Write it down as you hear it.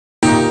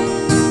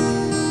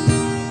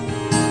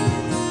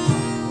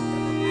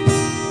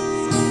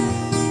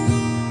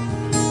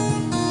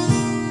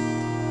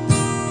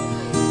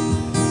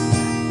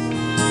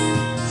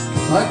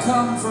I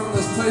come from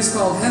this place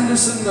called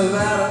Henderson,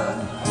 Nevada.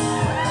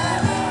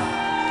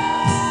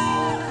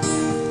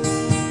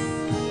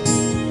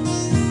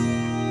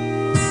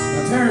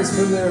 My parents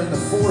moved there in the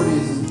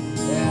 40s,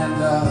 and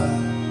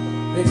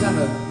they kind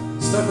of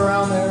stuck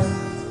around there.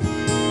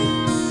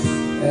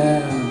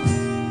 And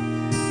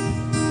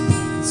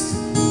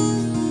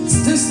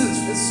it's distant.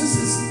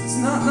 It's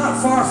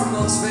not far from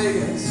Las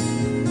Vegas.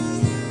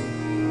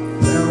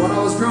 And when I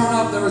was growing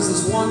up, there was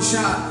this one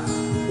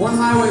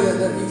highway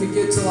that you could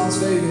get to Las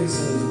Vegas.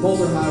 It was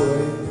Boulder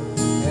Highway,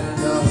 and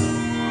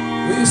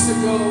we used to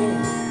go.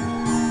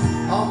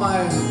 All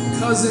my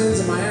cousins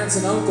and my aunts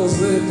and uncles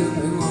lived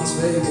in Las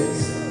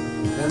Vegas,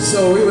 and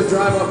so we would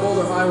drive up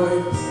Boulder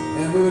Highway,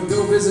 and we would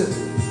go visit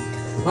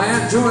my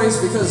Aunt Joyce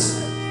because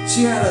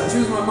she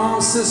was my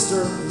mom's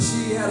sister, and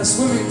she had a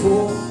swimming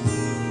pool.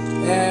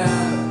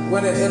 And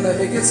when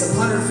it gets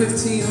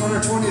 115,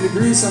 120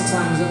 degrees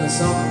sometimes in the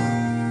summer,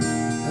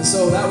 and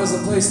so that was the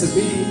place to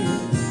be.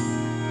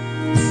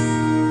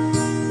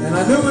 And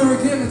I knew we were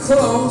getting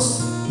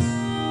close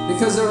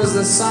because there was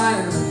this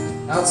sign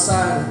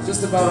outside,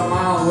 just about a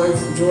mile away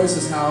from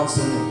Joyce's house,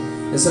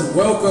 and it said,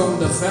 "Welcome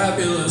to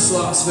fabulous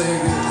Las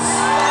Vegas."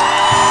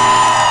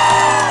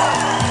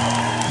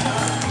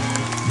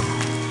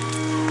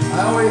 I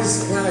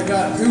always kind of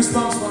got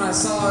goosebumps when I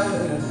saw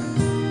it.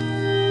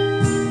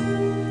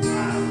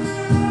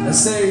 And I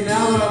say,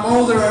 now that I'm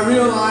older, I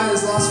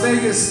realize Las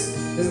Vegas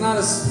is not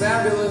as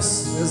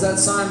fabulous as that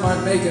sign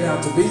might make it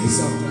out to be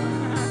sometimes.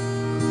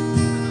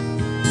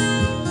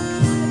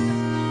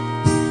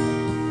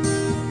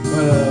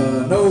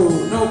 But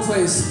no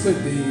place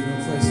could be. No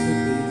place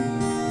could be.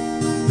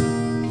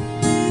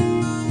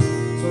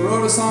 So I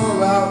wrote a song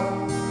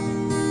about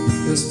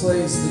this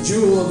place, the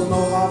jewel of the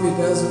Mojave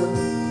Desert,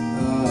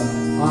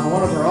 on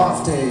one of our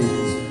off days.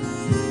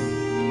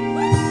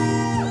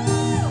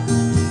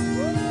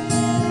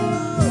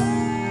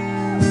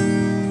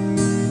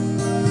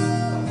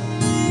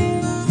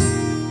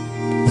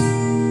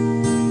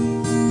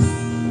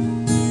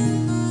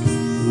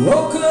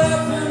 Woke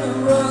up in a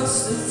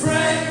rusted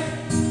frame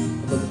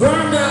of a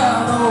burned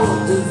out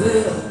old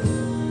DeVille.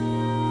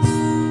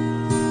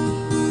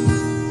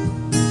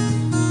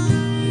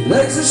 Your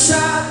legs are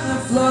shot and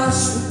they're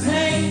flush with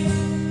pain,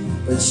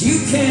 but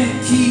you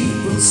can't keep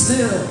them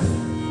still.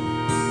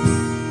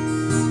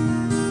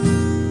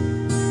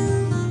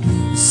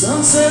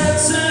 Sun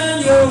sets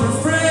and you're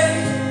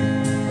afraid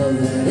of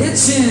that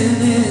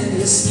itching in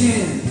your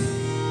skin.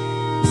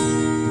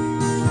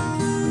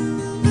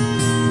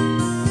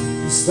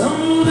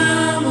 Stumble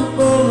down the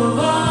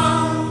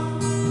boulevard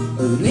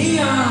of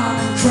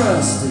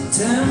neon-encrusted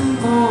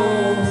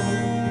temple,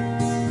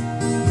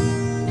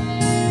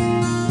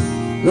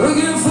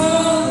 looking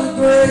for the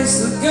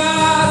grace of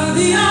God in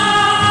the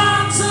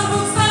arms of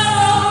a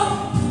fellow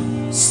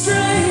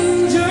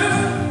stranger.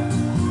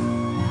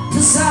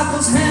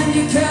 Disciples hand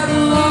you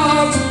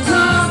catalogs of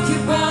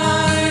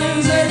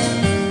concubines. They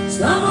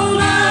stumble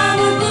down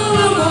the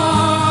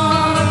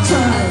boulevard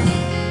trying.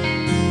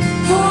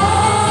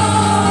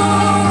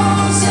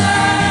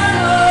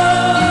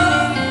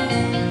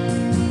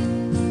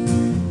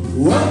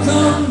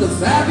 Welcome to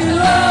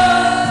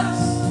fabulous.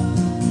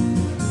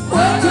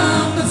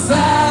 Welcome to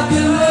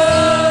fabulous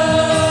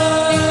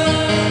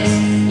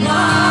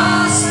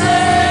Las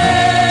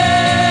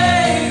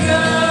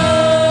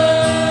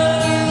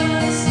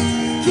Vegas.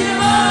 Give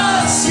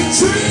us your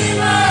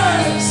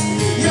dreamers,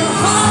 your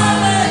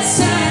harlots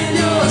and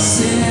your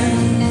sin.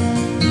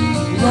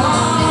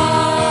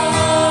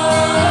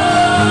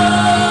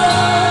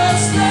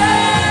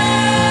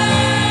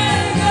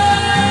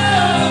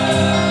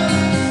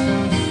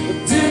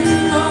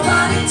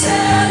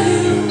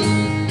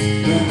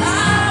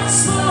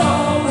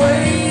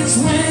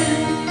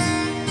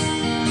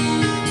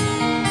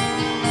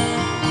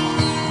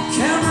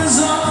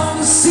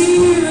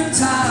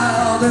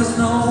 There's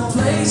no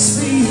place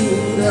for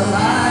you to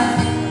hide.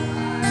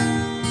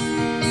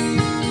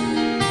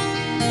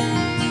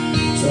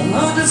 So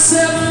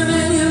 107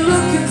 and you're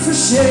looking for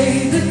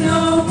shade that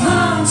no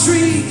palm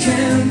tree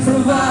can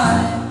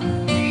provide.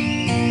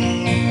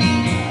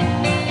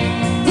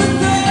 But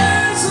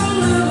there's a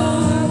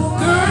little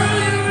girl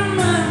you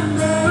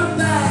remember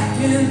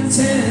back in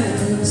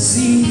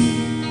Tennessee.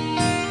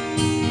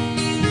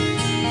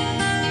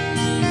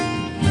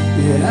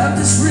 You have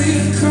this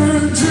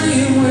recurrent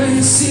dream where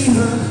you see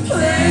her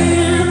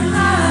playing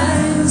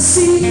hide and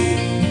seek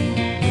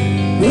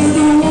with a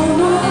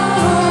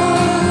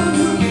woman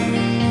who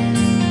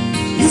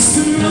used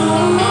to know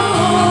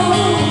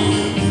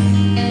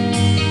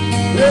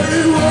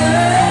very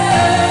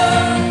well.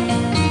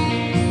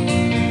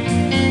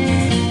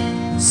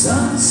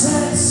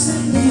 Sunsets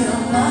and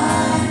neon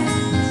lights,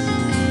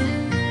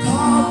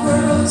 call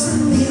girls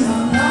and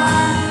neon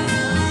lights,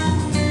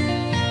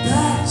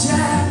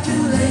 blackjack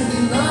and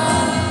lady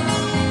love,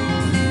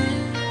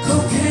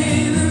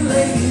 cocaine and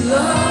lady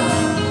love.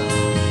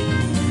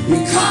 You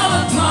call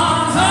it